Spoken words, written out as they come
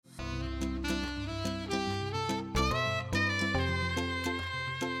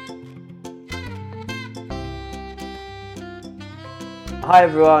Hi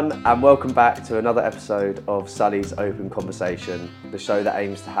everyone, and welcome back to another episode of Sully's Open Conversation, the show that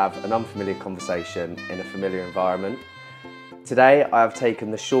aims to have an unfamiliar conversation in a familiar environment. Today I have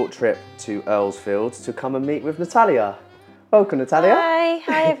taken the short trip to Earlsfield to come and meet with Natalia. Welcome, Natalia.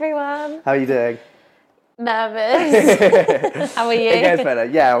 Hi everyone. How are you doing? Nervous. How are you? It gets better.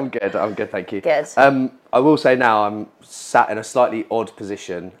 Yeah, I'm good, thank you. Good. I will say now I'm sat in a slightly odd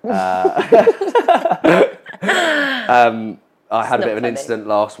position. I had a bit of an incident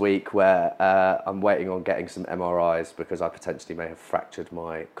last week where I'm waiting on getting some MRIs because I potentially may have fractured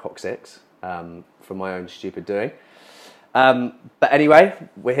my coccyx from my own stupid doing. But anyway,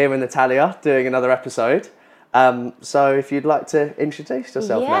 we're here with Natalia doing another episode. So if you'd like to introduce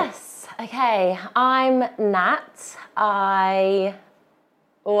yourself now. Yes. Okay. I'm Nat. I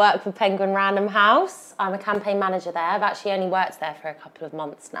work for Penguin Random House. I'm a campaign manager there. I've actually only worked there for a couple of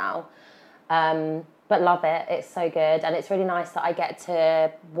months now. But love it. It's so good. And it's really nice that I get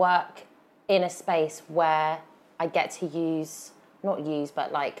to work in a space where I get to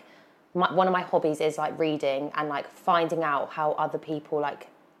one of my hobbies is like reading and like finding out how other people like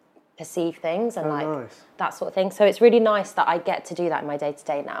perceive things and nice. That sort of thing. So it's really nice that I get to do that in my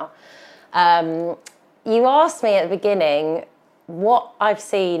day-to-day now. You asked me at the beginning what I've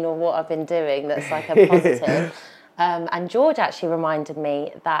seen or what I've been doing that's like a positive. And George actually reminded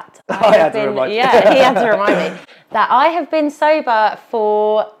me that he had to remind me that I have been sober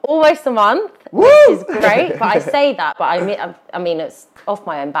for almost a month, which is great. But I say that, but I mean it's off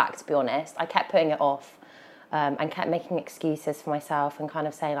my own back, to be honest. I kept putting it off and kept making excuses for myself and kind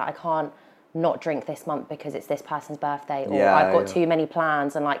of saying like I can't not drink this month because it's this person's birthday or I've got too many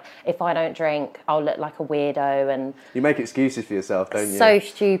plans and like if I don't drink I'll look like a weirdo. And you make excuses for yourself, don't you? So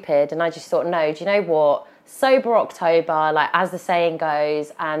stupid. And I just thought, no, do you know what? Sober October, like as the saying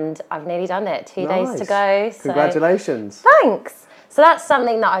goes, and I've nearly done it. 2 days to go. So. Congratulations. Thanks. So that's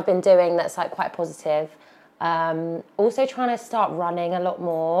something that I've been doing that's like quite positive. Also trying to start running a lot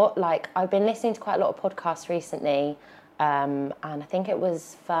more. Like I've been listening to quite a lot of podcasts recently, and I think it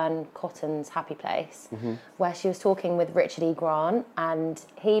was Fern Cotton's Happy Place, where she was talking with Richard E. Grant, and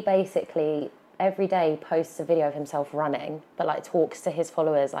he basically every day posts a video of himself running, but like talks to his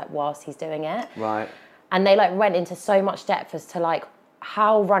followers like whilst he's doing it. Right. And they like went into so much depth as to like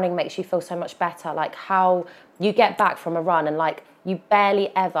how running makes you feel so much better, like how you get back from a run and like you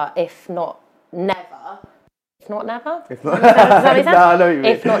barely ever, if not never, No, I know what you mean.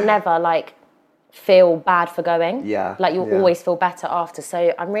 If not never, like feel bad for going. Yeah. Like you'll always feel better after.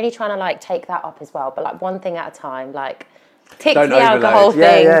 So I'm really trying to like take that up as well, but like one thing at a time, like tick the alcohol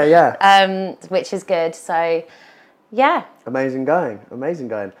thing. Yeah. Which is good. So yeah. Amazing going.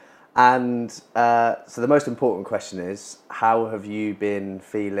 And so the most important question is, how have you been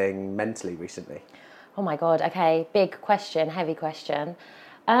feeling mentally recently? Oh my God, okay, big question, heavy question.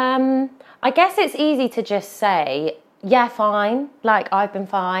 I guess it's easy to just say, yeah, fine, like I've been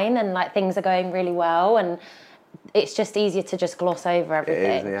fine and like things are going really well and it's just easier to just gloss over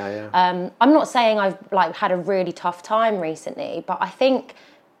everything. It is, yeah. I'm not saying I've like had a really tough time recently, but I think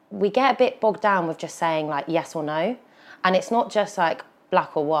we get a bit bogged down with just saying like yes or no. And it's not just like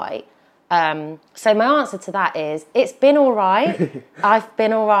black or white. So my answer to that is it's been all right. I've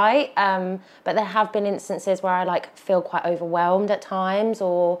been all right. But there have been instances where I like feel quite overwhelmed at times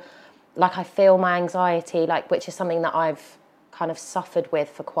or like I feel my anxiety, like which is something that I've kind of suffered with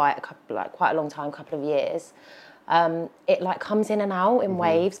for quite a long time, couple of years. It like comes in and out in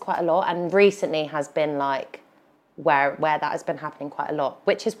waves quite a lot. And recently has been like where that has been happening quite a lot,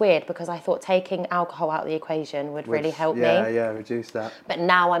 which is weird because I thought taking alcohol out of the equation would really help me. Yeah, reduce that. But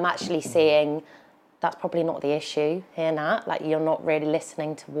now I'm actually seeing that's probably not the issue here, Nat. Like you're not really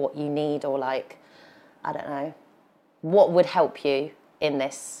listening to what you need or like, I don't know, what would help you in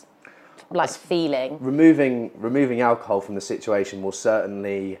this like feeling. Removing alcohol from the situation will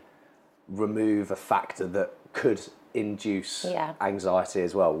certainly remove a factor that could induce anxiety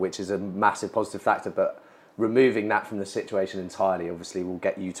as well, which is a massive positive factor, but removing that from the situation entirely obviously will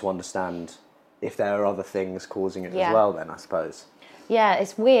get you to understand if there are other things causing it as well then, I suppose. Yeah,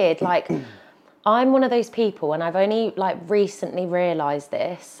 it's weird. Like, I'm one of those people, and I've only like recently realised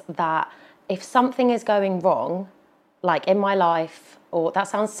this, that if something is going wrong, like in my life, or that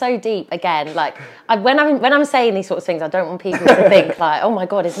sounds so deep again, like when I'm saying these sorts of things, I don't want people to think like, oh my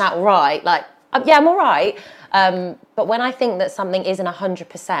God, is that all right? Like, yeah, I'm all right. But when I think that something isn't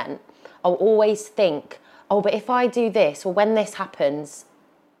 100%, I'll always think, oh, but if I do this or when this happens,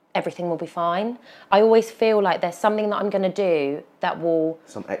 everything will be fine. I always feel like there's something that I'm going to do that will...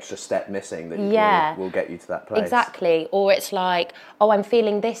 Some extra step missing that will get you to that place. Exactly. Or it's like, oh, I'm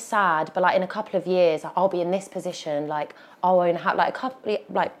feeling this sad, but like in a couple of years, I'll be in this position. Like, I'll own like a couple,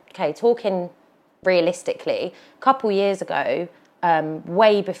 like, okay, talking realistically, a couple years ago,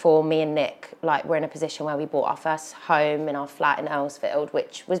 way before me and Nick, like, were in a position where we bought our first home in our flat in Earlsfield,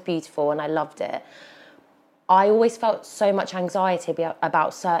 which was beautiful and I loved it. I always felt so much anxiety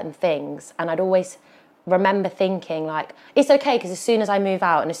about certain things, and I'd always remember thinking, like, it's okay because as soon as I move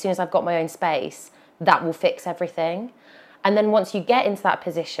out and as soon as I've got my own space, that will fix everything. And then once you get into that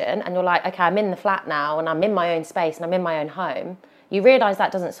position and you're like, okay, I'm in the flat now and I'm in my own space and I'm in my own home, you realise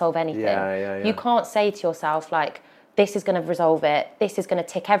that doesn't solve anything. Yeah. You can't say to yourself, like, this is going to resolve it, this is going to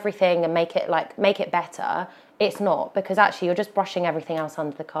tick everything and make it better. It's not, because actually you're just brushing everything else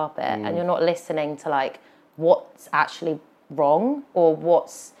under the carpet and you're not listening to, like, what's actually wrong or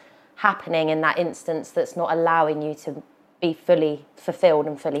what's happening in that instance that's not allowing you to be fully fulfilled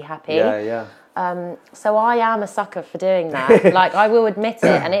and fully happy. So I am a sucker for doing that. Like, I will admit it,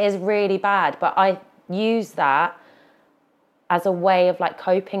 and it is really bad, but I use that as a way of, like,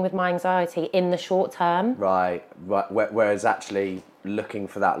 coping with my anxiety in the short term. Right. Whereas actually looking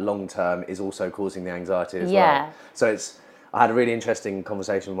for that long term is also causing the anxiety as well. So I had a really interesting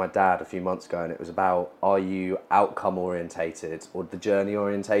conversation with my dad a few months ago, and it was about, are you outcome orientated or the journey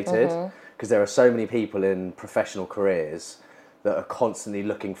orientated? Because there are so many people in professional careers that are constantly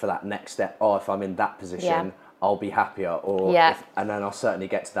looking for that next step. Oh, if I'm in that position, I'll be happier, and then I'll certainly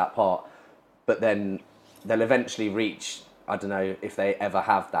get to that part. But then they'll eventually reach, I don't know if they ever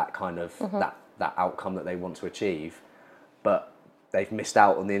have that kind of that outcome that they want to achieve, but they've missed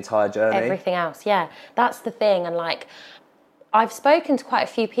out on the entire journey. Everything else, that's the thing. And, like, I've spoken to quite a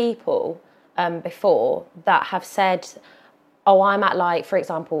few people before that have said, oh, I'm at, like, for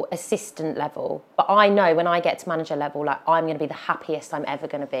example, assistant level, but I know when I get to manager level, like, I'm going to be the happiest I'm ever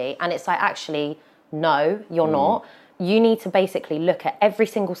going to be. And it's like, actually, no, you're not. You need to basically look at every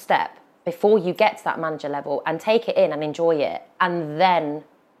single step before you get to that manager level and take it in and enjoy it, and then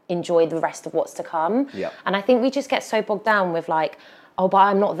enjoy the rest of what's to come. And I think we just get so bogged down with, like, oh, but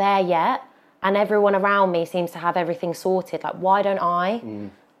I'm not there yet, and everyone around me seems to have everything sorted. Like, why don't I?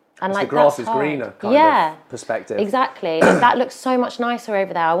 And, like, the grass that's is hard. greener kind of perspective. Exactly. Like, that looks so much nicer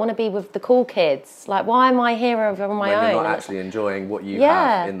over there. I want to be with the cool kids. Like, why am I here over on my own? When you're not actually enjoying what you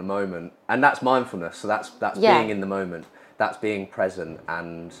have in the moment. And that's mindfulness. So that's being in the moment. That's being present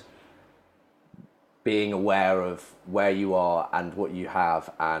and being aware of where you are and what you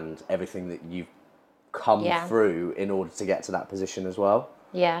have and everything that you've come through in order to get to that position as well.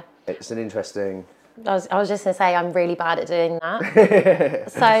 It's an interesting... I was just going to say, I'm really bad at doing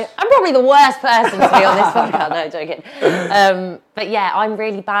that. So I'm probably the worst person to be on this podcast. No, joking. But yeah, I'm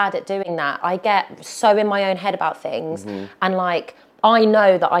really bad at doing that. I get so in my own head about things. And, like, I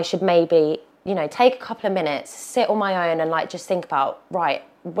know that I should maybe, you know, take a couple of minutes, sit on my own and, like, just think about, right,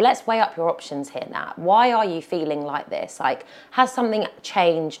 well, let's weigh up your options here, Nat. Why are you feeling like this? Like, has something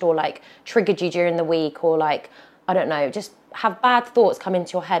changed or, like, triggered you during the week, or, like, I don't know, just have bad thoughts come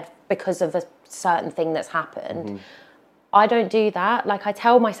into your head because of a certain thing that's happened. I don't do that. Like, I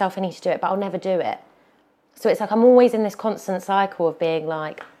tell myself I need to do it, but I'll never do it. So it's like I'm always in this constant cycle of being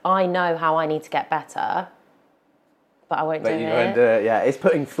like, I know how I need to get better, but I won't do it. But you won't do it, It's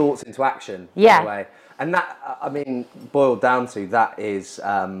putting thoughts into action, in a way. And that, I mean, boiled down to, that is,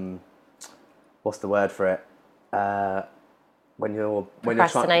 what's the word for it? When you're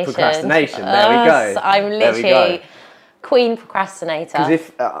trying... Procrastination, there we go. So I'm literally queen procrastinator. Because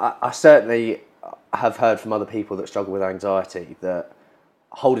if I certainly have heard from other people that struggle with anxiety that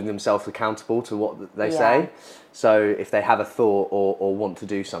holding themselves accountable to what they say. So if they have a thought or want to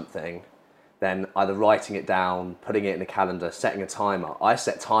do something, then either writing it down, putting it in a calendar, setting a timer. I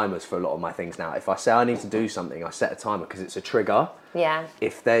set timers for a lot of my things now. If I say I need to do something, I set a timer because it's a trigger.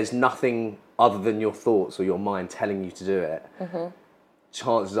 If there's nothing other than your thoughts or your mind telling you to do it,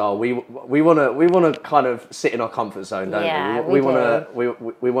 chances are we want to kind of sit in our comfort zone, don't we?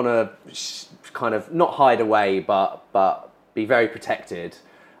 We want to kind of not hide away, but be very protected,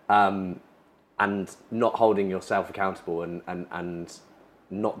 and not holding yourself accountable and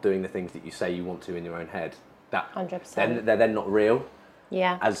not doing the things that you say you want to in your own head. That 100%. They're then not real.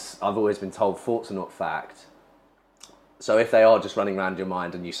 Yeah. As I've always been told, thoughts are not fact. So if they are just running around your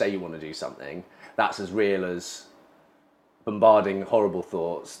mind and you say you want to do something, that's as real as bombarding horrible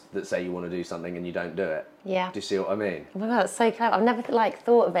thoughts that say you want to do something and you don't do it. Yeah. Do you see what I mean? Oh my God, that's so clever. I've never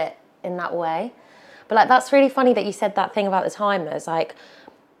thought of it in that way. But, like, that's really funny that you said that thing about the timers. Like,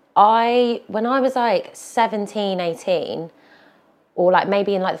 when I was like 17, 18, or like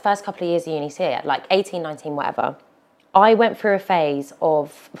maybe in like the first couple of years of uni, so yeah, like 18, 19, whatever, I went through a phase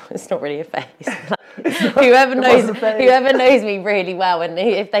of, it's not really a phase. Whoever knows me really well, and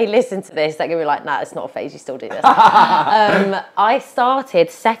if they listen to this, they're going to be like, nah, it's not a phase, you still do this. I started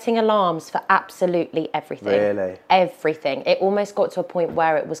setting alarms for absolutely everything. Really? Everything. It almost got to a point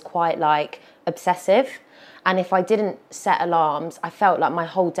where it was quite like obsessive. And if I didn't set alarms, I felt like my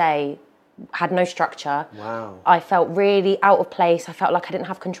whole day had no structure. Wow. I felt really out of place. I felt like I didn't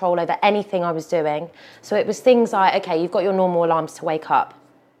have control over anything I was doing. So it was things like, okay, you've got your normal alarms to wake up.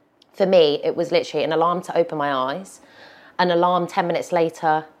 For me, it was literally an alarm to open my eyes, an alarm 10 minutes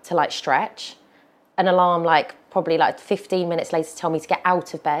later to like stretch, an alarm like probably like 15 minutes later to tell me to get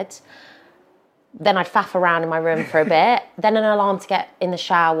out of bed. Then I'd faff around in my room for a bit. Then an alarm to get in the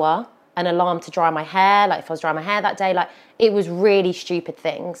shower, an alarm to dry my hair, like if I was drying my hair that day. Like, it was really stupid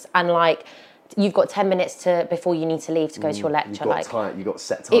things. And like, you've got 10 minutes before you need to leave to go to your lecture. You got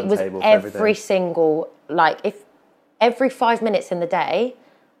set timetable for everything. It was every single, like, if every 5 minutes in the day,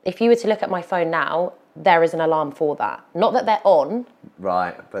 if you were to look at my phone now, there is an alarm for that. Not that they're on,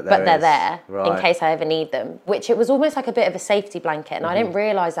 right? But they're there right. in case I ever need them. Which it was almost like a bit of a safety blanket, and I didn't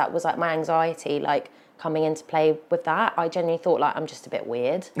realise that was like my anxiety, like coming into play with that. I genuinely thought like I'm just a bit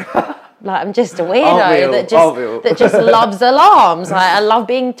weird. Like I'm just a weirdo that just loves alarms. Like I love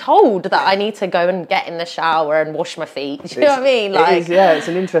being told that I need to go and get in the shower and wash my feet. Do you know what I mean? Like, it is, yeah, it's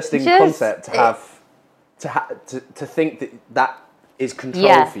an interesting concept to have to think that is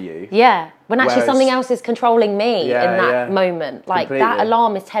control for you. Yeah, when actually something else is controlling me in that moment. Like that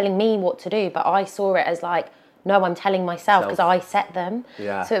alarm is telling me what to do, but I saw it as like, no, I'm telling myself because I set them.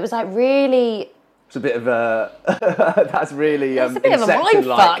 Yeah. So it was like really... It's a bit of a... that's really it's a bit of a mind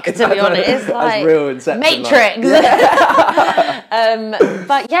fuck, to be honest. It's like real Inception. Matrix.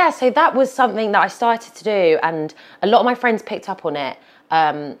 But yeah, so that was something that I started to do, and a lot of my friends picked up on it.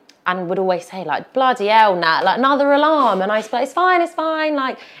 And would always say like, bloody hell, Nat, like another alarm. And I was like, it's fine.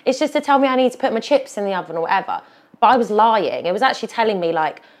 Like, it's just to tell me I need to put my chips in the oven or whatever. But I was lying. It was actually telling me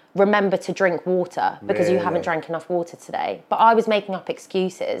like, remember to drink water because you haven't drank enough water today. But I was making up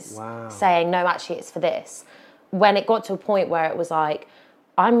excuses, saying, no, actually it's for this. When it got to a point where it was like,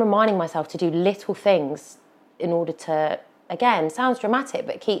 I'm reminding myself to do little things in order to, again, sounds dramatic,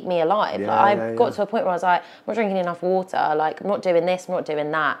 but keep me alive. I got to a point where I was like, I'm not drinking enough water. Like, I'm not doing this, I'm not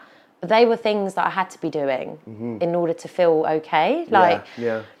doing that. But they were things that I had to be doing in order to feel okay. Like,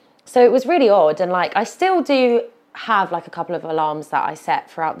 so it was really odd. And like, I still do have like a couple of alarms that I set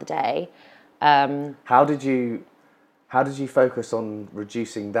throughout the day. How did you focus on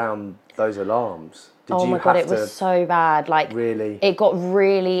reducing down those alarms? Oh my God, it was so bad. Like, really, it got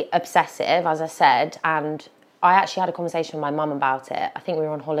really obsessive, as I said. And I actually had a conversation with my mum about it. I think we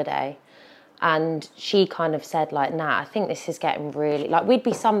were on holiday. And she kind of said, like, nah, I think this is getting really... Like, we'd be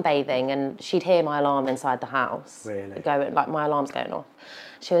sunbathing and she'd hear my alarm inside the house. Really? Going, like, my alarm's going off.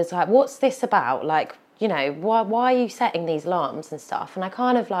 She was like, what's this about? Like, you know, why are you setting these alarms and stuff? And I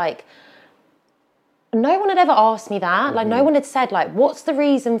kind of, like... No one had ever asked me that. Like, no one had said, like, what's the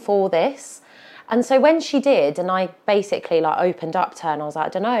reason for this? And so when she did, and I basically, like, opened up to her and I was like, I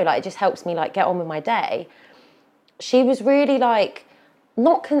don't know, like, it just helps me, like, get on with my day. She was really, like...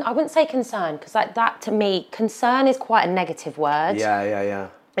 I wouldn't say concern, because like that to me, concern is quite a negative word. Yeah.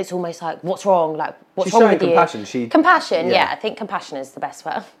 It's almost like, what's wrong? Like, what's wrong with compassion. you? Compassion, yeah. I think compassion is the best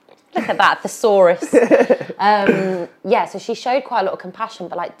word. Look at that, thesaurus. So she showed quite a lot of compassion,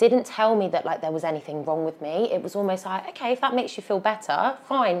 but like didn't tell me that like there was anything wrong with me. It was almost like, okay, if that makes you feel better,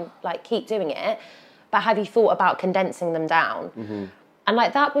 fine, like keep doing it. But have you thought about condensing them down? And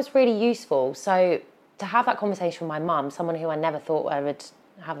like that was really useful. So to have that conversation with my mum, someone who I never thought I would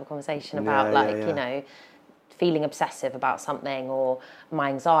have a conversation about, you know, feeling obsessive about something or my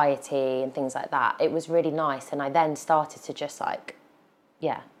anxiety and things like that. It was really nice. And I then started to just like,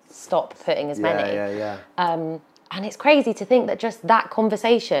 stop putting as many. And it's crazy to think that just that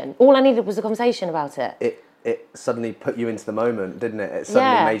conversation, all I needed was a conversation about it. It suddenly put you into the moment, didn't it? It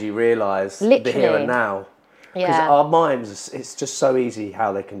suddenly made you realise the here and now. Because our minds, it's just so easy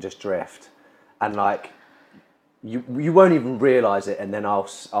how they can just drift. And like, you won't even realise it, and then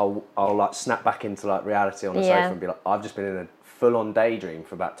I'll like snap back into like reality on the sofa and be like, I've just been in a full-on daydream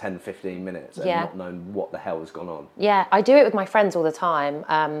for about 10-15 minutes and not known what the hell has gone on. Yeah, I do it with my friends all the time.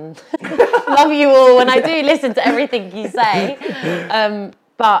 Love you all, and I do listen to everything you say.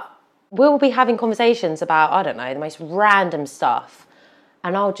 But we'll be having conversations about, I don't know, the most random stuff.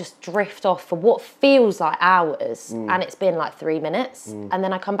 And I'll just drift off for what feels like hours. And it's been like 3 minutes. And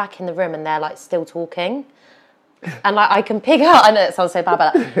then I come back in the room and they're like still talking. And like I can pick up, I know it sounds so bad,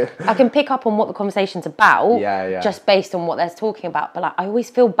 but I can pick up on what the conversation's about just based on what they're talking about. But like I always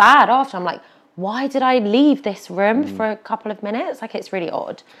feel bad after. I'm like, why did I leave this room for a couple of minutes? Like it's really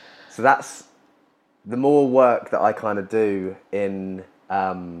odd. So that's the more work that I kind of do in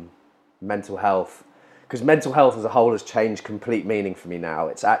mental health, because mental health as a whole has changed complete meaning for me now.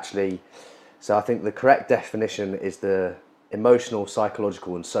 It's actually, so I think the correct definition is the emotional,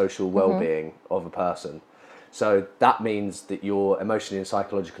 psychological and social well-being of a person. So that means that you're emotionally and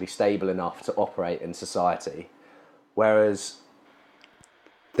psychologically stable enough to operate in society. Whereas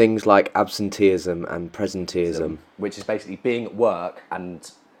things like absenteeism and presenteeism, which is basically being at work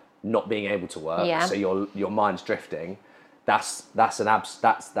and not being able to work, so your mind's drifting, that's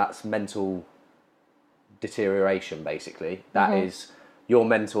mental deterioration basically. That is your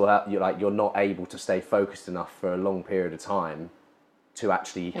mental health. You're not able to stay focused enough for a long period of time to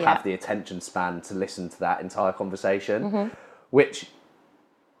actually have the attention span to listen to that entire conversation. Which,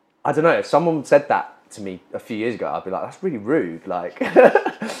 I don't know, if someone said that to me a few years ago, I'd be like, that's really rude. Like,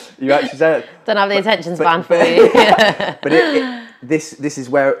 you actually said it. Don't have the attention span for you. But this is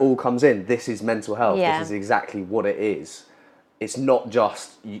where it all comes in. This is mental health. This is exactly what it is. It's not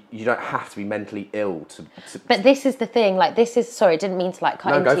just, you don't have to be mentally ill to... But this is the thing, like this is, sorry, I didn't mean to like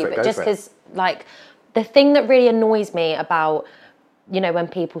cut into you, but just because like the thing that really annoys me about, you know, when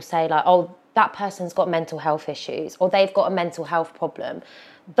people say like, oh, that person's got mental health issues or they've got a mental health problem,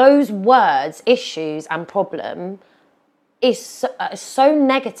 those words, issues and problem is so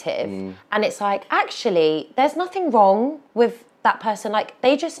negative. And it's like, actually, there's nothing wrong with that person. Like,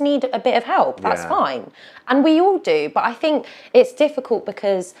 they just need a bit of help. That's fine. And we all do. But I think it's difficult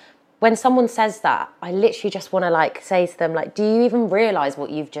because when someone says that, I literally just want to like say to them, like, do you even realise what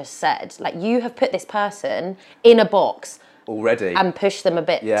you've just said? Like, you have put this person in a box already and pushed them a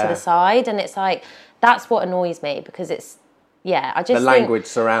bit to the side. And it's like, that's what annoys me because it's, I just the language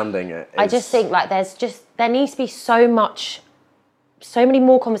surrounding it. I just think like there needs to be so many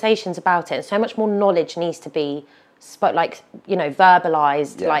more conversations about it, and so much more knowledge needs to be like, you know,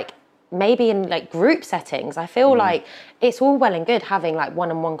 verbalized, like maybe in like group settings. I feel like it's all well and good having like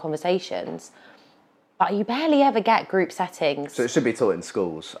one-on-one conversations, but you barely ever get group settings. So it should be taught in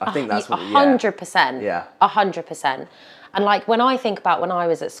schools. I think that's what 100%. Yeah. 100%. And like when I think about when I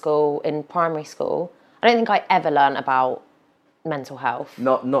was at school, in primary school, I don't think I ever learned about mental health.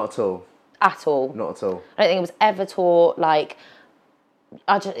 Not at all. At all. Not at all. I don't think it was ever taught. Like,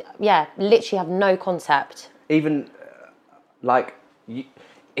 I just, literally have no concept. Even, like,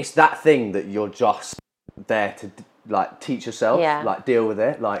 it's that thing that you're just there to, like, teach yourself, like, deal with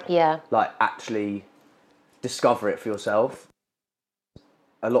it, like, like, actually discover it for yourself.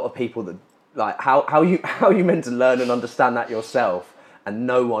 A lot of people that, like, how you meant to learn and understand that yourself, and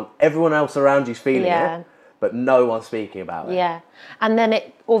everyone else around you's feeling it, but no one's speaking about it. Yeah, and then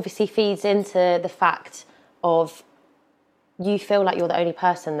it obviously feeds into the fact of you feel like you're the only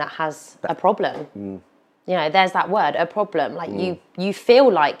person that has a problem. You know, there's that word, a problem. Like you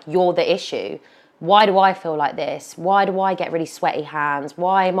feel like you're the issue. Why do I feel like this? Why do I get really sweaty hands?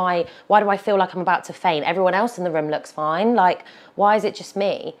 Why do I feel like I'm about to faint? Everyone else in the room looks fine. Like, why is it just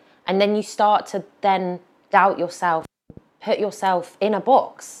me? And then you start to then doubt yourself, put yourself in a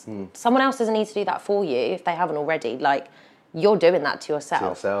box. Someone else doesn't need to do that for you if they haven't already. Like, you're doing that to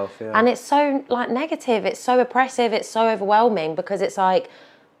yourself. And it's so like negative. It's so oppressive. It's so overwhelming because it's like,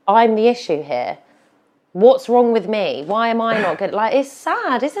 I'm the issue here. What's wrong with me? Why am I not good? Like, it's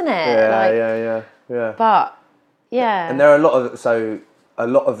sad, isn't it? Yeah. But and there are a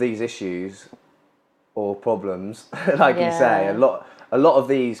lot of these issues or problems, like you say, a lot of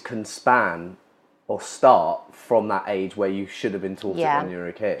these can span or start from that age where you should have been taught it when you were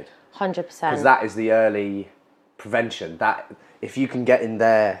a kid. 100%. Because that is the early prevention. That if you can get in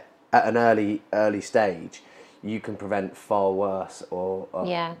there at an early stage, you can prevent far worse or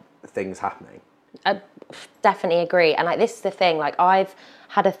things happening. I definitely agree. And like, this is the thing, like, I've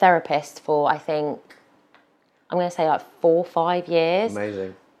had a therapist for, I think, I'm going to say like 4 or 5 years.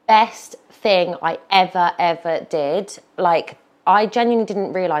 Amazing. Best thing I ever did. Like, I genuinely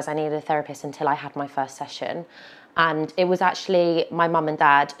didn't realise I needed a therapist until I had my first session. And it was actually my mum and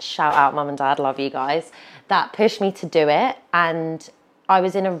dad, shout out mum and dad, love you guys, that pushed me to do it. And I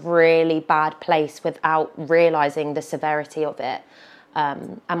was in a really bad place without realising the severity of it.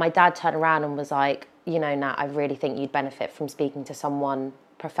 And my dad turned around and was like, you know, Nat, I really think you'd benefit from speaking to someone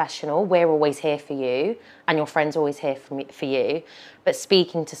professional. We're always here for you, and your friend's always here for you. But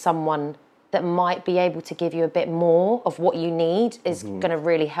speaking to someone that might be able to give you a bit more of what you need is going to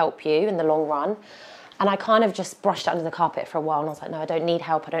really help you in the long run. And I kind of just brushed it under the carpet for a while, and I was like, no, I don't need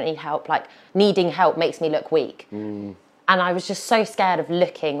help. Like, needing help makes me look weak. And I was just so scared of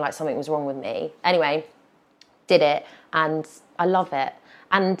looking like something was wrong with me. Anyway, did it, and I love it.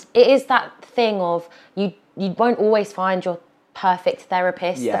 And it is that thing of you won't always find your perfect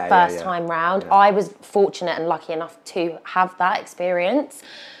therapist the first time round. Yeah. I was fortunate and lucky enough to have that experience.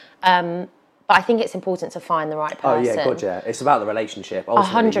 But I think it's important to find the right person. Oh yeah, God, yeah. It's about the relationship.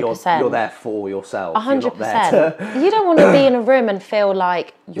 Ultimately, 100%. You're there for yourself. 100%. You're not there to... You don't want to be in a room and feel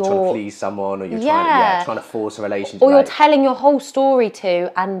like you're trying to please someone, or you're trying to force a relationship. Or you're telling your whole story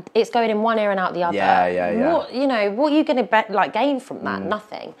to, and it's going in one ear and out the other. Yeah. What are you going to gain from that?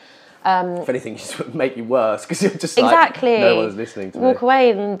 Nothing. If anything, just would make you worse, because you're just exactly. like, no one's listening to me. Walk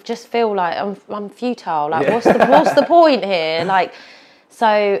away and just feel like I'm futile. Like, what's the point here? Like,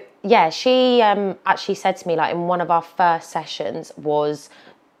 so yeah, she actually said to me, like, in one of our first sessions was,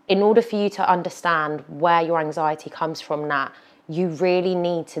 in order for you to understand where your anxiety comes from, Nat, you really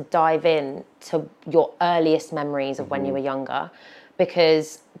need to dive in to your earliest memories of when you were younger,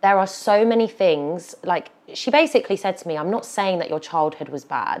 because there are so many things. Like, she basically said to me, I'm not saying that your childhood was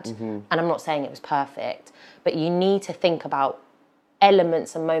bad, and I'm not saying it was perfect, but you need to think about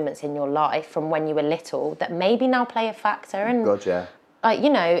elements and moments in your life from when you were little that maybe now play a factor. And God, yeah. Like,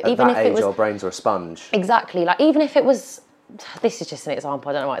 even that if age, it was... our brains are a sponge. Exactly. Like, even if it was... This is just an example,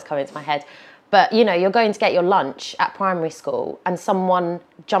 I don't know why it's coming into my head. But, you're going to get your lunch at primary school and someone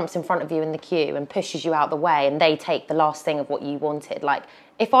jumps in front of you in the queue and pushes you out the way and they take the last thing of what you wanted. Like,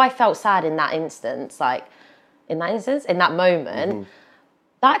 if I felt sad in that instance, in that moment,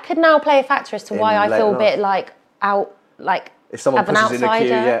 that could now play a factor as to why I feel a bit if someone pushes in the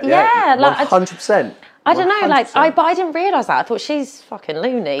queue, yeah, 100%. I don't know, but I didn't realise that. I thought, she's fucking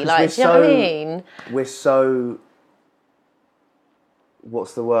loony. Like, do you know what I mean? We're so...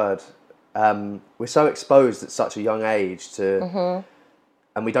 What's the word? We're so exposed at such a young age to...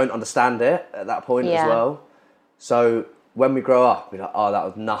 And we don't understand it at that point as well. So when we grow up, we're like, oh, that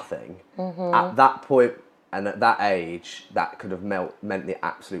was nothing. At that point and at that age, that could have meant the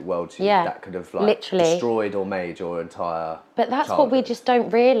absolute world to you. Yeah, that could have literally destroyed or made your entire But that's childhood. what we just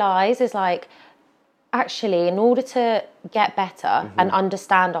don't realise is, like, actually, in order to get better and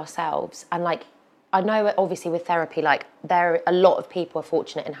understand ourselves, and, like, I know obviously with therapy, like, a lot of people are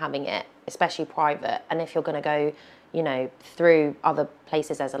fortunate in having it, especially private. And if you're going to go, through other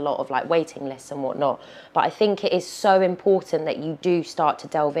places, there's a lot of, like, waiting lists and whatnot. But I think it is so important that you do start to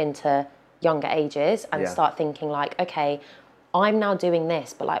delve into younger ages and start thinking, like, okay, I'm now doing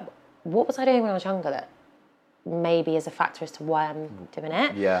this, but, like, what was I doing when I was younger that maybe is a factor as to why I'm doing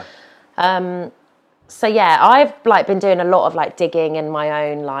it? Yeah. So yeah, I've, like, been doing a lot of, like, digging in my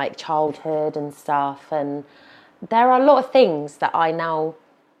own, like, childhood and stuff, and there are a lot of things that I now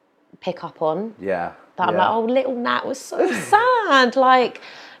pick up on. Yeah. That I'm like, oh, little Nat was so sad. Like,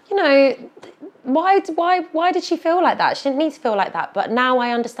 why did she feel like that? She didn't need to feel like that. But now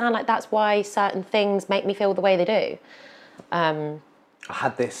I understand, like, that's why certain things make me feel the way they do. I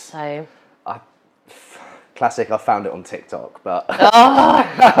had this. So. Classic, I found it on TikTok, but...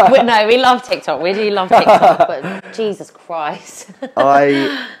 No, we love TikTok. We do love TikTok, but Jesus Christ.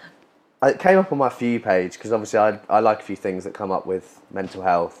 It came up on my For You page, because obviously I like a few things that come up with mental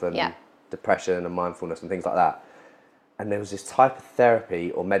health and depression and mindfulness and things like that. And there was this type of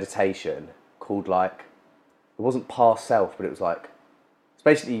therapy or meditation called, like... It wasn't past self, but it was like... It's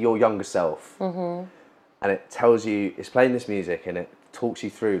basically your younger self. And it tells you... It's playing this music and it talks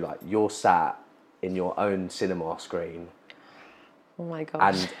you through, like, you're sat in your own cinema screen. Oh my God.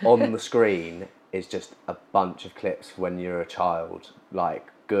 And on the screen is just a bunch of clips when you're a child, like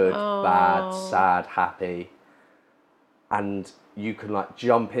good, bad, sad, happy. And you can, like,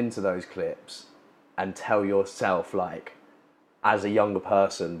 jump into those clips and tell yourself, like, as a younger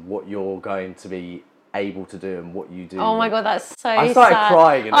person, what you're going to be able to do and what you do. Oh my God, that's so sad. I started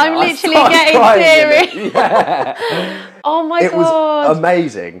crying in it. I'm literally getting teary. Yeah. Oh my God. It was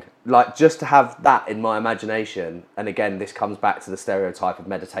amazing. Like, just to have that in my imagination, and again, this comes back to the stereotype of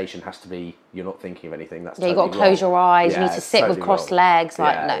meditation has to be, you're not thinking of anything. That's you've got to close your eyes, you need to sit with crossed legs.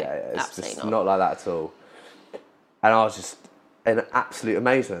 Like, no, it's absolutely just not like that at all. And I was just in absolute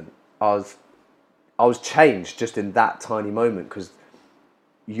amazement. I was changed just in that tiny moment, because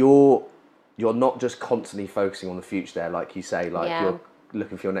you're not just constantly focusing on the future there, like you say, like you're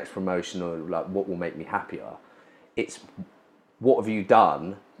looking for your next promotion or, like, what will make me happier. It's what have you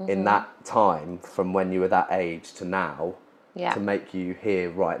done in that time from when you were that age to now to make you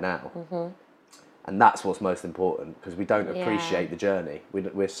here right now. And that's what's most important, because we don't appreciate the journey.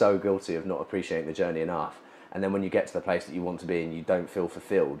 We're so guilty of not appreciating the journey enough. And then when you get to the place that you want to be and you don't feel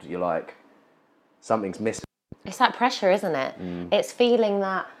fulfilled, you're like, something's missing. It's that pressure, isn't it? It's feeling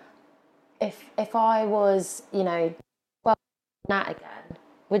that if I was, well, Nat again,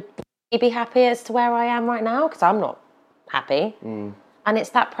 would you be happy as to where I am right now? Because I'm not happy. And it's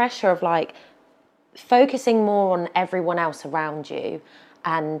that pressure of like focusing more on everyone else around you.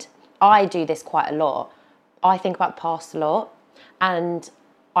 And I do this quite a lot. I think about the past a lot, and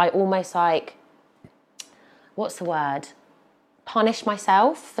I almost like, what's the word? Punish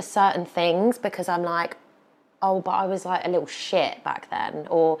myself for certain things because I'm like, oh, but I was like a little shit back then,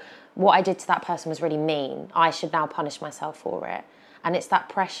 or what I did to that person was really mean. I should now punish myself for it. And it's that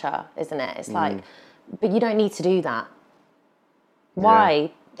pressure, isn't it? It's like, but you don't need to do that. Why? Yeah.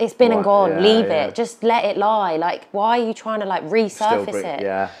 It's been and gone. Leave it. Just let it lie. Like, why are you trying to like resurface it?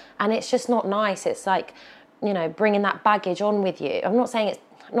 Yeah. And it's just not nice. It's like, bringing that baggage on with you. I'm not saying it's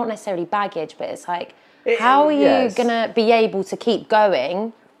not necessarily baggage, but it's like, how are you going to be able to keep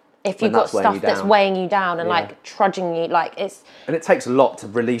going if you've got stuff that's weighing you down and like trudging you, like it's... And it takes a lot to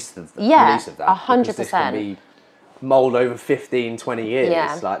release of that. 100%. This can be mulled over 15, 20 years.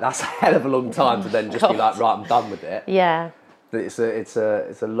 Yeah. Like, that's a hell of a long time to then just be like, right, I'm done with it. Yeah. It's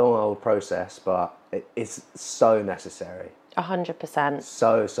a long old process, but it's so necessary. 100%.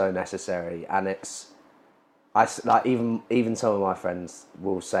 So necessary. And even some of my friends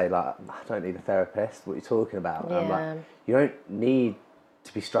will say like, I don't need a therapist. What are you talking about? Yeah. I'm like, you don't need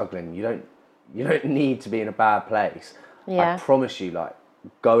to be struggling. You don't need to be in a bad place. Yeah. I promise you, like,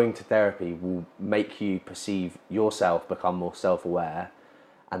 going to therapy will make you perceive yourself, become more self-aware,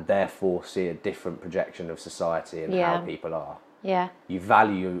 and therefore see a different projection of society and how people are. Yeah. You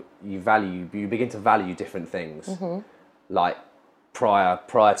begin to value different things. Like prior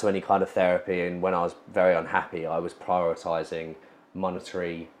to any kind of therapy, and when I was very unhappy, I was prioritizing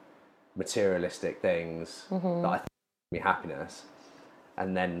monetary, materialistic things that I think gave me happiness.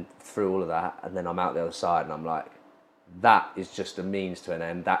 And then through all of that, and then I'm out the other side, and I'm like, that is just a means to an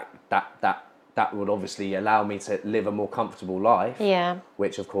end. That would obviously allow me to live a more comfortable life. Yeah.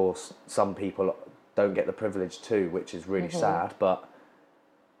 Which, of course, some people don't get the privilege to, which is really sad. But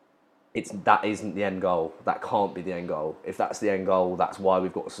that isn't the end goal. That can't be the end goal. If that's the end goal, that's why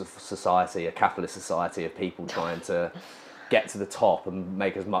we've got a capitalist society of people trying to get to the top and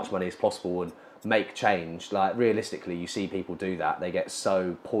make as much money as possible and make change. Like, realistically, you see people do that. They get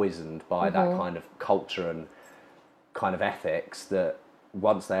so poisoned by that kind of culture and kind of ethics that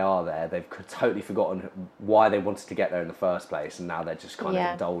once they are there, they've totally forgotten why they wanted to get there in the first place, and now they're just kind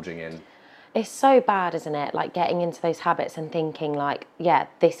of indulging in. It's so bad, isn't it? Like, getting into those habits and thinking like, yeah,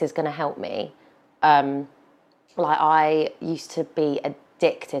 this is going to help me. Like, I used to be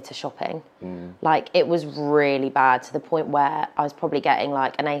addicted to shopping. Like, it was really bad to the point where I was probably getting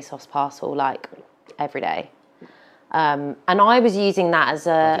like an ASOS parcel like every day. And I was using that as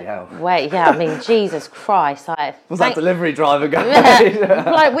a way. Yeah, I mean, Jesus Christ! Was that delivery driver going?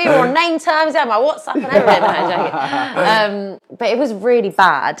 Like, we were on name terms, my WhatsApp and everything. No, I'm joking. But it was really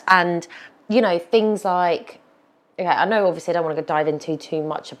bad, and things like, I know obviously I don't want to dive into too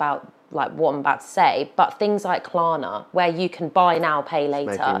much about like what I'm about to say, but things like Klarna, where you can buy now, pay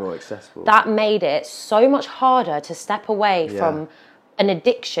later, making it more accessible. That made it so much harder to step away from an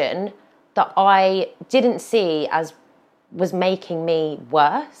addiction that I didn't see as was making me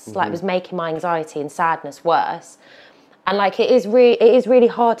worse, like was making my anxiety and sadness worse. And like, it is really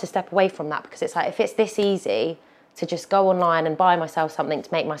hard to step away from that, because it's like, if it's this easy to just go online and buy myself something to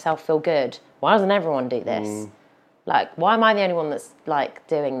make myself feel good, why doesn't everyone do this? Like, why am I the only one that's like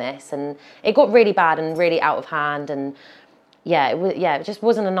doing this? And it got really bad and really out of hand, and it just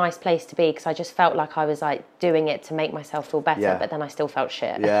wasn't a nice place to be, because I just felt like I was like doing it to make myself feel better, but then I still felt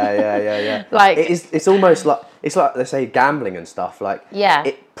shit. Yeah. Like, it's almost like, it's like they say gambling and stuff. Like,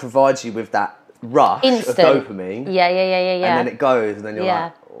 it provides you with that rush of dopamine. Yeah. And then it goes, and then you're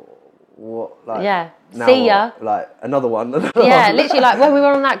like, what? Like, now see ya. What? Like, another one. Literally, like when we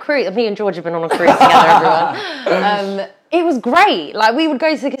were on that cruise, me and George have been on a cruise together, everyone. It was great. Like, we would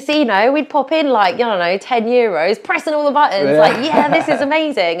go to the casino, we'd pop in like, 10 euros, pressing all the buttons, like, this is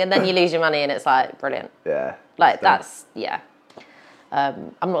amazing. And then you lose your money and it's like, brilliant. Yeah. Like, that's,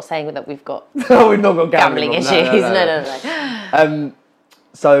 I'm not saying that we've got we've not got gambling issues. No.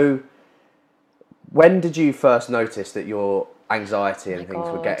 So, when did you first notice that your anxiety and things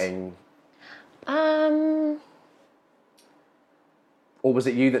were getting... Or was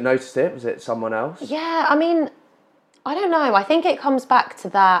it you that noticed it? Was it someone else? Yeah, I mean, I don't know. I think it comes back to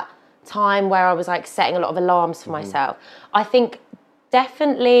that time where I was like setting a lot of alarms for myself. I think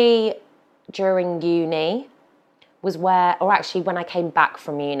definitely during uni was where, or actually when I came back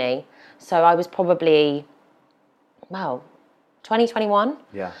from uni. So I was probably, 2021.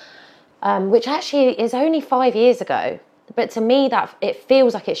 Yeah. which actually is only 5 years ago. But to me, that it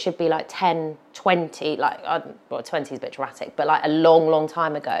feels like it should be like 10, 20, like, well, 20 is a bit dramatic, but like a long, long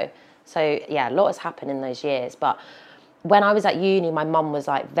time ago. So yeah, a lot has happened in those years. But when I was at uni, my mum was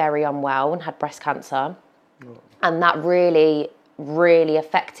like very unwell and had breast cancer. And that really, really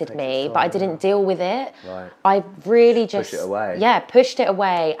affected me, but I didn't deal with it. Right. I really just... Push it away. Yeah, pushed it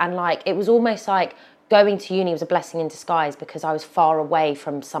away. And like, it was almost like going to uni was a blessing in disguise because I was far away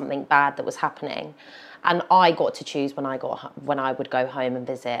from something bad that was happening. And I got to choose when I would go home and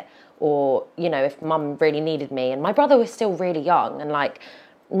visit, or, you know, if mum really needed me. And my brother was still really young. And like,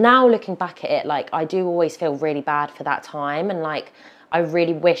 now looking back at it, like, I do always feel really bad for that time. And like, I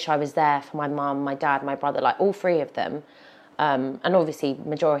really wish I was there for my mum, my dad, my brother, like all three of them. And obviously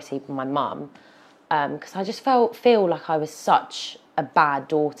majority for my mum. Because I just feel like I was such a bad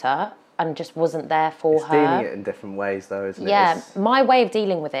daughter and just wasn't there for her. Dealing it in different ways though, isn't it? Yeah, my way of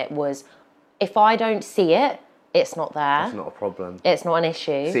dealing with it was, if I don't see it, it's not there. It's not a problem. It's not an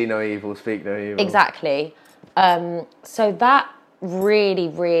issue. See no evil, speak no evil. Exactly. So that really,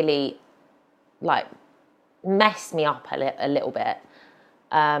 really, like, messed me up a little bit.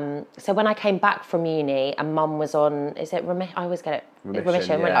 So when I came back from uni and mum was on, is it remission? I always get it.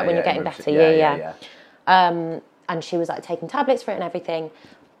 Remission, yeah, like when you're getting remission. better. Yeah. And she was like taking tablets for it and everything.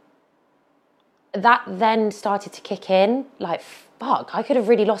 That then started to kick in. Like, fuck, I could have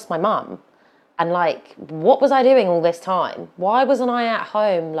really lost my mum. And like, what was I doing all this time? Why wasn't I at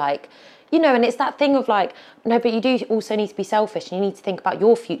home? Like, you know, and it's that thing of like, no, but you do also need to be selfish and you need to think about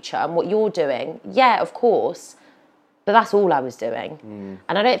your future and what you're doing. Yeah, of course. But that's all I was doing.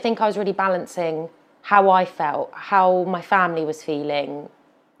 And I don't think I was really balancing how I felt, how my family was feeling,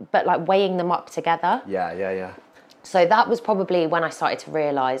 but like weighing them up together. Yeah. So that was probably when I started to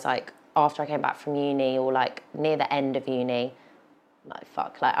realise, like, after I came back from uni or like near the end of uni, like,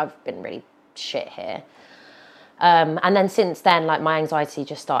 fuck, like, I've been really shit here. And then since then, like, my anxiety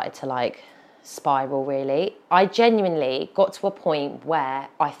just started to like spiral, really. I genuinely got to a point where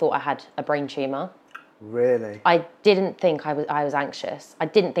I thought I had a brain tumour. Really? I didn't think I was anxious. I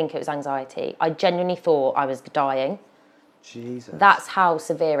didn't think it was anxiety. I genuinely thought I was dying. Jesus. That's how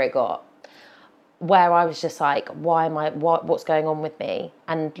severe it got. Where I was just like, what's going on with me?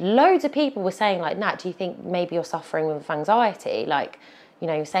 And loads of people were saying like, Nat, do you think maybe you're suffering with anxiety? Like, you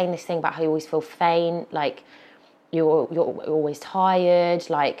know, you're saying this thing about how you always feel faint, like you're always tired,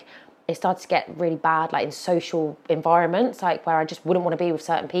 like it started to get really bad, like in social environments, like where I just wouldn't want to be with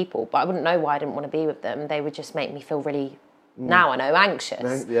certain people, but I wouldn't know why I didn't want to be with them. They would just make me feel really, now I know,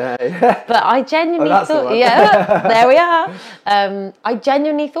 anxious. Yeah. But I genuinely thought, yeah, there we are. I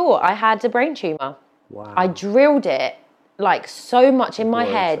genuinely thought I had a brain tumour. Wow. I drilled it like so much in my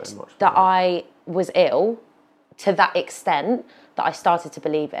head that I was ill to that extent that I started to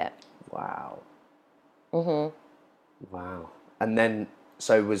believe it. Wow. Wow. And then,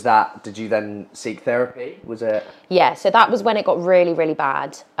 so was that, did you then seek therapy? Was it? Yeah, so that was when it got really, really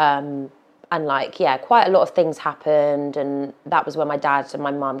bad. And like, yeah, quite a lot of things happened. And that was when my dad and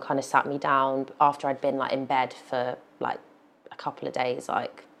my mum kind of sat me down after I'd been like in bed for like a couple of days,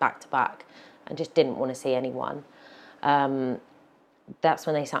 like back to back, and just didn't want to see anyone. That's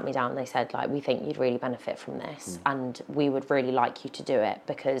when they sat me down and they said, like, we think you'd really benefit from this and we would really like you to do it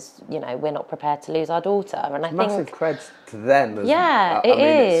because, you know, we're not prepared to lose our daughter. And I think... Massive creds to them. Yeah, it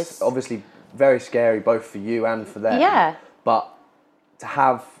is. It's obviously very scary both for you and for them. Yeah. But to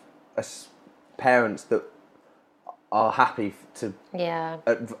have parents that are happy to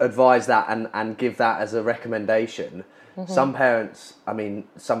advise that and give that as a recommendation... Some parents even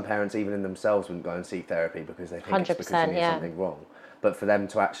in ththemselves wouldn't go and seek therapy because they think it's because you need something wrong. But for them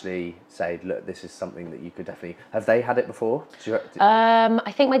to actually say, look, this is something that you could definitely... Have they had it before?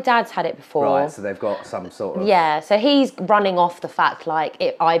 I think my dad's had it before. Right, so they've got some sort of... Yeah, so he's running off the fact,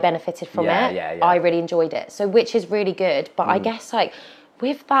 like, I benefited from it. Yeah. I really enjoyed it. So, which is really good. But I guess, like,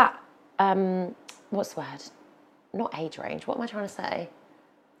 with that... what's the word? Not age range. What am I trying to say?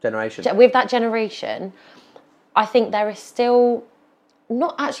 Generation. With that generation... I think there is still,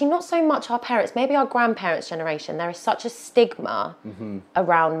 not so much our parents, maybe our grandparents' generation, there is such a stigma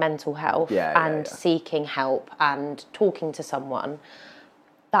around mental health and seeking help and talking to someone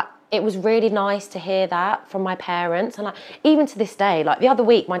that it was really nice to hear that from my parents. And like, even to this day, like the other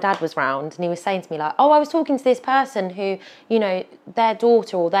week, my dad was round and he was saying to me like, oh, I was talking to this person who, you know, their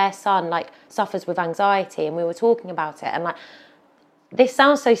daughter or their son like suffers with anxiety and we were talking about it. And like, this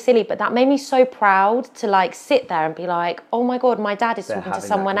sounds so silly, but that made me so proud to like sit there and be like, oh my God, my dad is talking to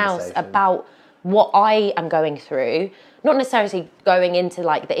someone else about what I am going through. Not necessarily going into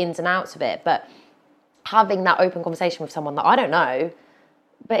like the ins and outs of it, but having that open conversation with someone that I don't know,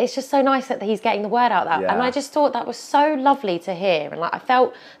 but it's just so nice that he's getting the word out there. And I just thought that was so lovely to hear. And like, I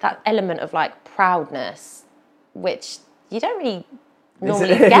felt that element of like proudness, which you don't really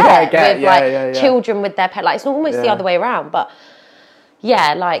normally get with children with their pet. Like, it's almost the other way around. But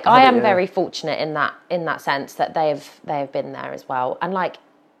yeah, like I am very fortunate in that sense that they've been there as well. And like,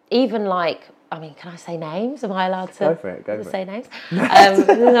 even like, I mean, can I say names? Am I allowed to go for say it. names? Am I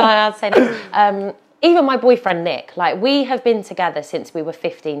allowed to say names? Even my boyfriend, Nick, like we have been together since we were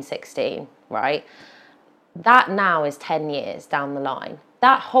 15, 16, right? That now is 10 years down the line.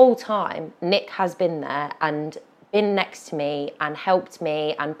 That whole time, Nick has been there and been next to me and helped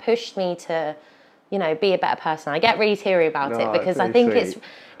me and pushed me to, you know, be a better person. I get really teary about it because I think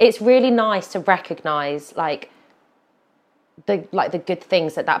it's really nice to recognise like the good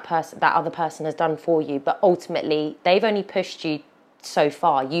things that other person has done for you, but ultimately they've only pushed you so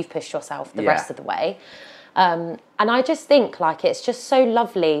far. You've pushed yourself the rest of the way, and I just think like it's just so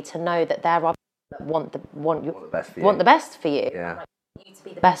lovely to know that there are people that want the best for you. Yeah. Like, you to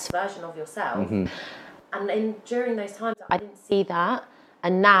be the best version of yourself. And during those times I didn't see that,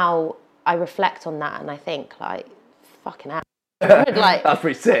 and now I reflect on that and I think like, fucking hell. Like, that's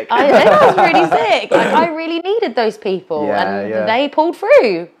pretty sick. That was really sick. Like, I really needed those people, and they pulled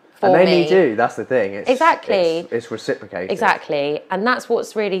through for me. And they need you. That's the thing. It's reciprocated. Exactly, and that's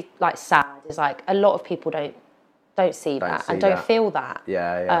what's really like sad is like a lot of people don't see that and don't feel that.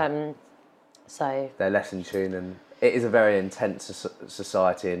 So they're less in tune, and it is a very intense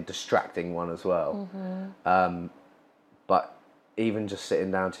society and distracting one as well. But even just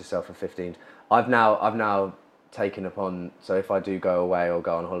sitting down to yourself for 15, I've now taken upon, so if I do go away or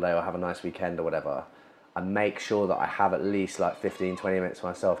go on holiday or have a nice weekend or whatever, I make sure that I have at least like 15, 20 minutes for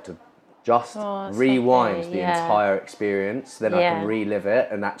myself to just rewind the entire experience. Then I can relive it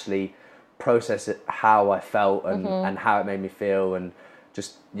and actually process it, how I felt and how it made me feel, and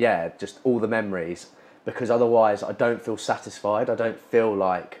just all the memories. Because otherwise I don't feel satisfied. I feel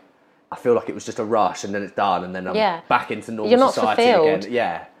like it was just a rush and then it's done and then I'm back into normal society again.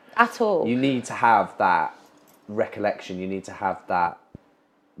 Yeah. At all. You need to have that recollection, you need to have that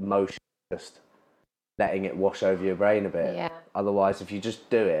motion, just letting it wash over your brain a bit. Yeah. Otherwise, if you just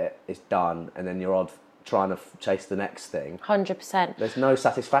do it, it's done, and then you're trying to chase the next thing. 100%. There's no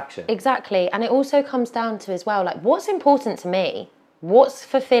satisfaction. Exactly, and it also comes down to as well, like what's important to me, what's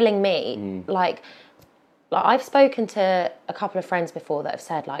fulfilling me. Like I've spoken to a couple of friends before that have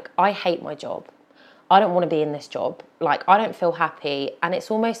said like, I hate my job, I don't want to be in this job, like I don't feel happy, and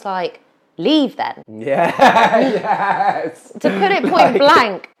it's almost like, leave then. Yeah, yes. To put it point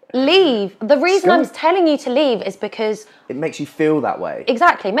blank, leave. The reason I'm telling you to leave is because it makes you feel that way.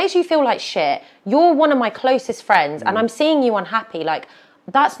 Exactly. It makes you feel like shit. You're one of my closest friends and I'm seeing you unhappy. Like,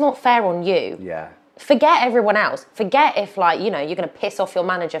 that's not fair on you. Yeah. Forget everyone else. Forget if, like, you know, you're going to piss off your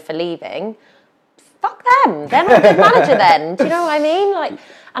manager for leaving. Fuck them. They're not a good manager then. Do you know what I mean? Like,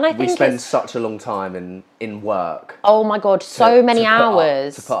 and I think we spend such a long time in work. Oh my God, so many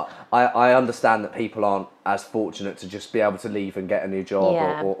hours. I understand that people aren't as fortunate to just be able to leave and get a new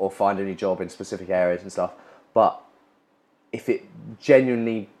job or find a new job in specific areas and stuff. But if it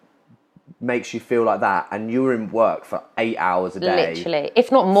genuinely makes you feel like that and you're in work for 8 hours a day. Literally,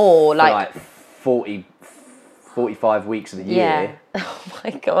 if not more, like 45 weeks of the year. Yeah. Oh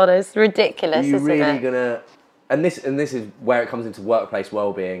my God, it's ridiculous, You're isn't really it? gonna, and this is where it comes into workplace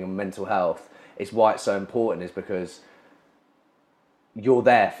well-being and mental health. It's why it's so important, is because you're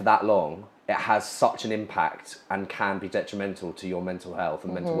there for that long. It has such an impact and can be detrimental to your mental health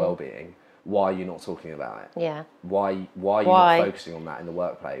and mental well-being. Why are you not talking about it? Yeah. Why are you not focusing on that in the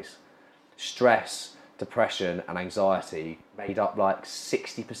workplace? Stress, depression and anxiety made up like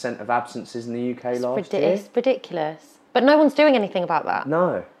 60% of absences in the UK last year. It's ridiculous. But no one's doing anything about that.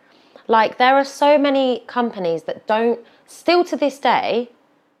 No. Like, there are so many companies that don't, still to this day,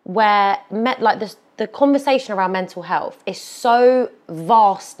 where the conversation around mental health is so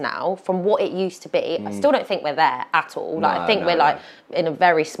vast now from what it used to be. I still don't think we're there at all. Like, I think we're like in a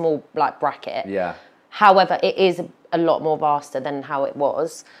very small like bracket. Yeah. However, it is a lot more vaster than how it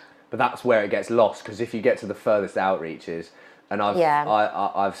was. But that's where it gets lost, because if you get to the furthest outreaches, and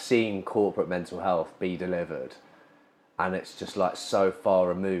I've seen corporate mental health be delivered, and it's just like so far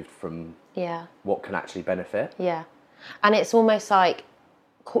removed from what can actually benefit. Yeah, and it's almost like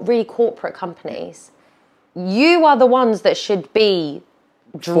really corporate companies. You are the ones that should be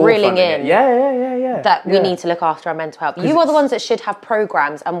drilling in. That we need to look after our mental health. You are the ones that should have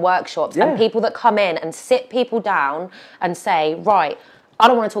programs and workshops and people that come in and sit people down and say, right, I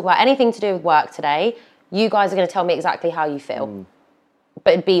don't want to talk about anything to do with work today. You guys are going to tell me exactly how you feel.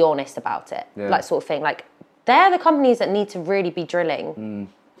 But be honest about it. Like, sort of thing. Like, they're the companies that need to really be drilling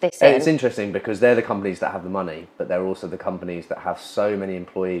this in. It's interesting because they're the companies that have the money, but they're also the companies that have so many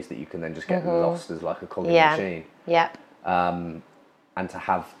employees that you can then just get lost as like a cog in the machine. Yep. And to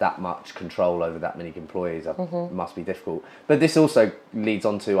have that much control over that many employees must be difficult. But this also leads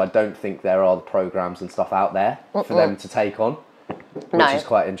on to, I don't think there are the programs and stuff out there for them to take on, which is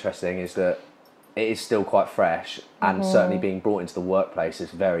quite interesting, is that it is still quite fresh, and certainly being brought into the workplace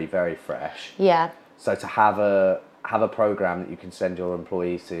is very, very fresh. Yeah. So to have a program that you can send your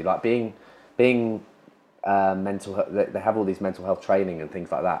employees to, like being mental health, they have all these mental health training and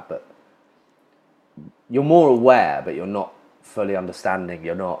things like that, but you're more aware, but you're not fully understanding.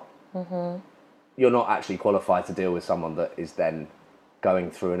 You're not actually qualified to deal with someone that is then going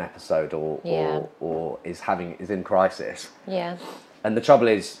through an episode or is in crisis. Yeah. And the trouble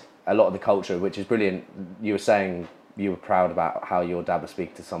is, a lot of the culture, which is brilliant. You were saying you were proud about how your dad was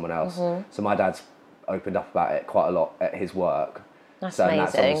speaking to someone else. So my dad's opened up about it quite a lot at his work. That's so amazing.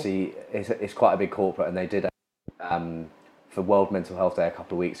 That's obviously, it's quite a big corporate, and they did for World Mental Health Day a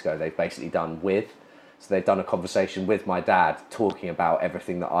couple of weeks ago. They've basically done a conversation with my dad talking about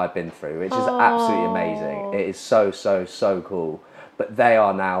everything that I've been through, which is absolutely amazing. It is so cool. But they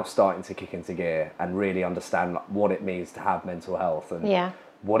are now starting to kick into gear and really understand what it means to have mental health and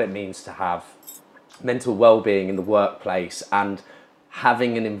what it means to have mental well-being in the workplace, and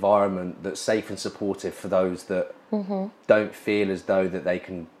having an environment that's safe and supportive for those that don't feel as though that they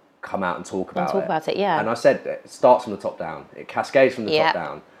can come out and talk about it. And I said it starts from the top down. It cascades from the top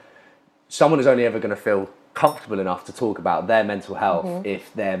down. Someone is only ever going to feel comfortable enough to talk about their mental health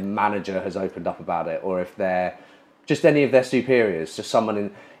if their manager has opened up about it, or if they're just any of their superiors, just someone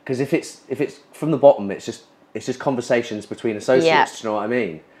in. Because if it's from the bottom, it's just conversations between associates. Do you know what I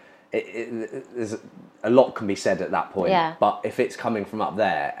mean? There's a lot can be said at that point. But if it's coming from up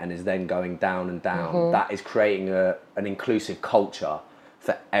there and is then going down and down, that is creating an inclusive culture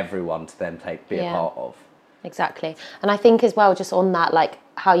for everyone to then be a part of. Exactly. And I think as well, just on that, like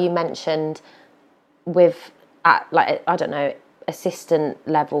how you mentioned with, like, I don't know, assistant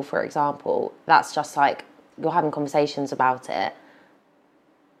level, for example, that's just like you're having conversations about it,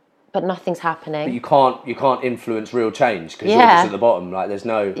 but nothing's happening. But you can't influence real change because you're just at the bottom. Like there's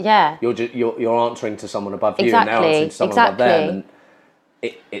no. You're answering to someone above you, and they're answering to someone above them, and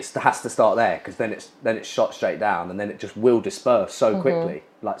it has to start there, because then it's shot straight down, and then it just will disperse so quickly,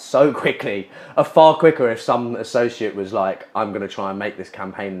 far quicker if some associate was like, I'm going to try and make this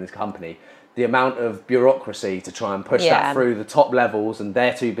campaign in this company. The amount of bureaucracy to try and push that through the top levels, and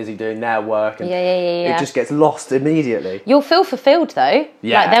they're too busy doing their work, and it just gets lost immediately. You'll feel fulfilled though.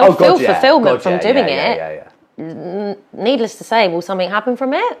 Like they'll feel fulfillment from doing it. Needless to say, will something happen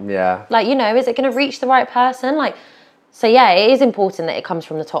from it? Yeah. Like, you know, is it going to reach the right person? Like, so it is important that it comes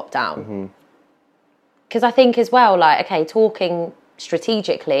from the top down. Because I think as well, like, okay, talking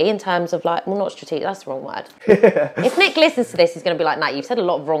strategically in terms of like, well, not strategic, that's the wrong word. If Nick listens to this, he's going to be like, Nat, you've said a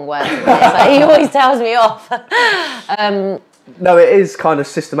lot of wrong words in this. Like, he always tells me off. No, it is kind of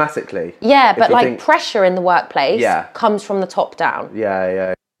systematically. Yeah, but like pressure in the workplace comes from the top down.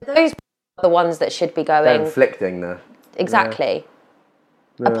 Yeah. Those are the ones that should be going. They're inflicting the. Exactly.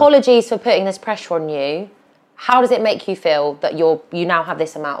 Yeah. Apologies for putting this pressure on you. How does it make you feel that you now have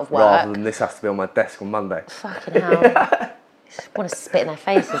this amount of work? Rather than this has to be on my desk on Monday. Fucking hell. You just want to spit in their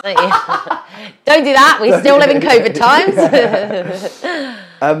faces, don't you? Don't do that. We still live in COVID times.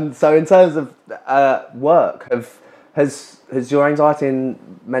 So in terms of work, has your anxiety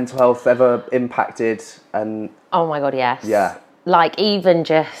and mental health ever impacted? And oh my God, yes. Yeah. Like even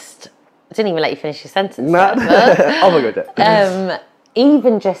just, I didn't even let you finish your sentence. No. Oh my God. Yeah.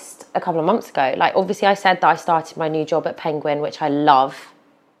 Even just a couple of months ago, like obviously I said that I started my new job at Penguin, which I love,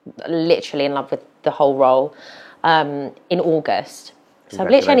 literally in love with the whole role, in August. So I've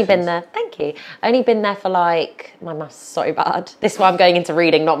literally only been there, thank you, only been there for like, my maths is so bad. This is why I'm going into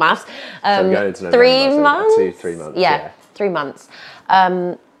reading, not maths. So going into November, 3 months? 3 months. Yeah, 3 months.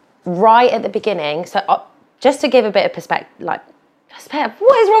 Right at the beginning, so just to give a bit of perspective, what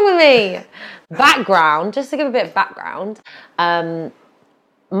is wrong with me? Background, just to give a bit of background.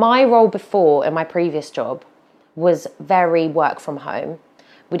 My role before in my previous job was very work from home.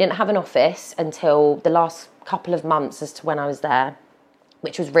 We didn't have an office until the last couple of months as to when I was there,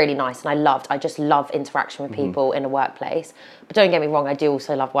 which was really nice. And I just love interaction with people in a workplace. But don't get me wrong, I do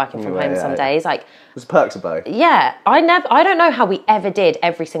also love working from home some days. Like, there's perks of both. Yeah, I don't know how we ever did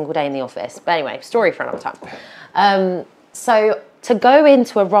every single day in the office. But anyway, story for another time. So to go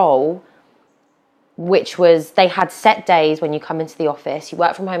into a role which was, they had set days when you come into the office, you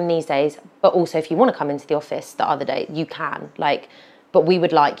work from home these days, but also if you want to come into the office the other day, you can. Like, but we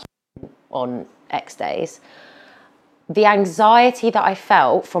would like you on X days, the anxiety that I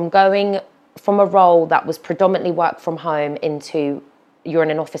felt from going from a role that was predominantly work from home into you're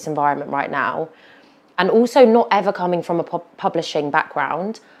in an office environment right now, and also not ever coming from a publishing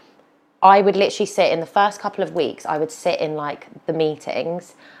background, I would literally sit in the first couple of weeks, I would sit in like the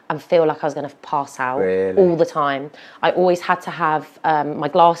meetings and feel like I was going to pass out all the time. I always had to have my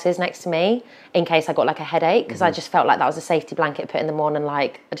glasses next to me in case I got like a headache, because I just felt like that was a safety blanket putting them on, and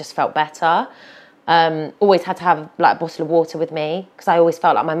like I just felt better. Always had to have like a bottle of water with me, because I always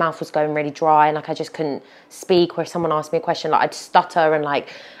felt like my mouth was going really dry and like I just couldn't speak, or if someone asked me a question, like I'd stutter, and like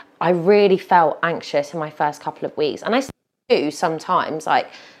I really felt anxious in my first couple of weeks. And I still do sometimes, like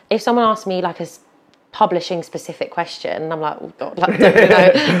if someone asks me like a publishing specific question and I'm like, oh God, like,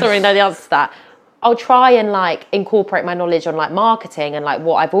 don't really know the answer to that, I'll try and like incorporate my knowledge on like marketing and like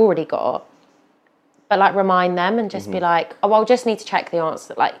what I've already got, but like remind them and just be like, oh, I'll just need to check the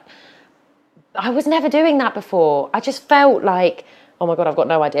answer. Like I was never doing that before. I just felt like, oh my God, I've got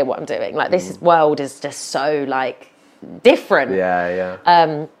no idea what I'm doing. Like this world is just so like different.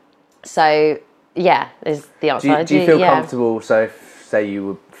 Yeah. So yeah, is the answer. Do you feel comfortable? So if, say you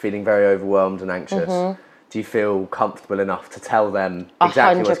were feeling very overwhelmed and anxious, do you feel comfortable enough to tell them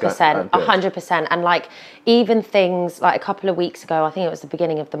exactly what's going on? 100%. And like even things like a couple of weeks ago, I think it was the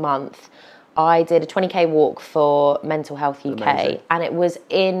beginning of the month, I did a 20k walk for Mental Health UK. Amazing. And it was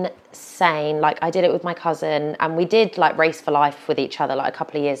insane. Like I did it with my cousin, and we did like Race for Life with each other like a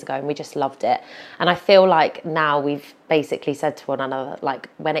couple of years ago, and we just loved it. And I feel like now we've basically said to one another, like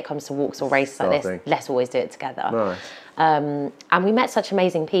when it comes to walks or races like this, let's always do it together. Nice. And we met such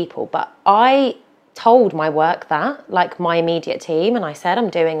amazing people, but I told my work that, like my immediate team, and I said, I'm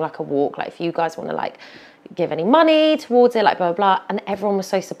doing like a walk, like if you guys want to like give any money towards it, like blah, blah, blah. And everyone was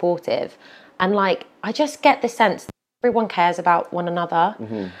so supportive. And like, I just get the sense that everyone cares about one another.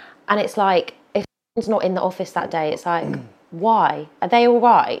 And it's like, if someone's not in the office that day, it's like, why? Are they all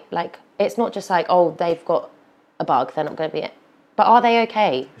right? Like, it's not just like, oh, they've got a bug, they're not going to be it. But are they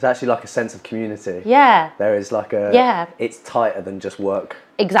okay? It's actually like a sense of community. Yeah. There is like a, it's tighter than just work.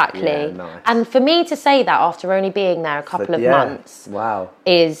 Exactly. Yeah, nice. And for me to say that after only being there a couple of months. Wow.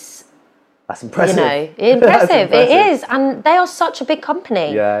 Is... That's impressive. You know, impressive. It is. And they are such a big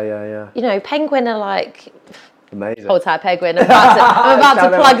company. Yeah. You know, Penguin are like... Amazing. Hold tight, Penguin. I'm about to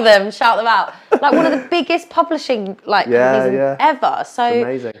plug them, shout them out. Like one of the biggest publishing like companies ever. So it's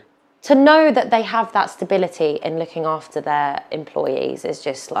amazing. To know that they have that stability in looking after their employees is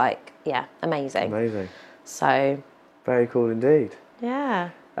just like, yeah, amazing. Amazing. So... Very cool indeed.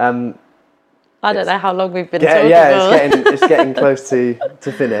 Yeah. I don't know how long we've been talking. It's getting close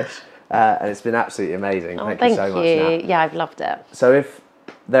to finish. And it's been absolutely amazing. Thank you so much, Nat. Yeah, I've loved it. So if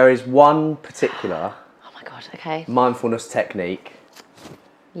there is one particular mindfulness technique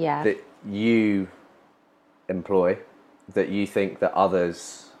that you employ that you think that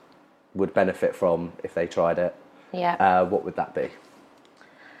others would benefit from if they tried it, what would that be?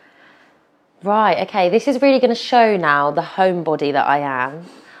 Right, okay, this is really going to show now the homebody that I am.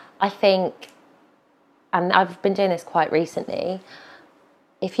 I think, and I've been doing this quite recently,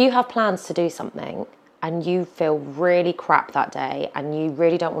 if you have plans to do something and you feel really crap that day and you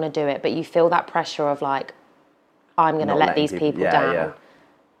really don't want to do it, but you feel that pressure of like, I'm going to let these people down,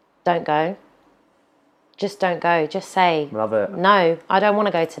 don't go. Just don't go. Just say, love it. No, I don't want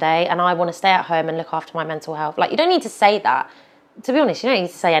to go today and I want to stay at home and look after my mental health. Like, you don't need to say that. To be honest, you don't need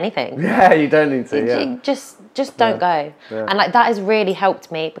to say anything. Yeah, you don't need to, Just don't go. Yeah. And like that has really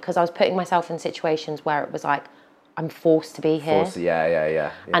helped me, because I was putting myself in situations where it was like, I'm forced to be here.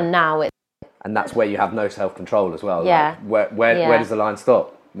 Yeah. And now it's... And that's where you have no self-control as well. Yeah. Like, where does the line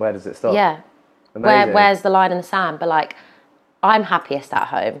stop? Where does it stop? Yeah. Where's the line in the sand? But like, I'm happiest at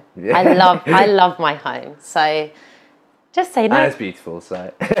home. Yeah. I love my home. So just say no. And it's beautiful,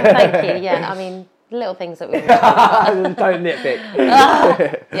 so. Thank you, yeah. I mean, little things that we don't nitpick.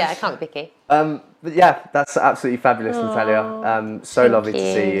 Yeah, I can't be picky. But yeah, that's absolutely fabulous, Natalia. So lovely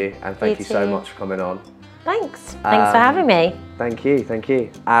to see you, and thank you so much for coming on. Thanks for having me. Thank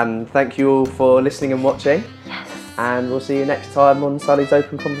you. And thank you all for listening and watching. Yes. And we'll see you next time on Sully's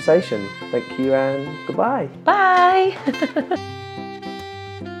Open Conversation. Thank you and goodbye. Bye.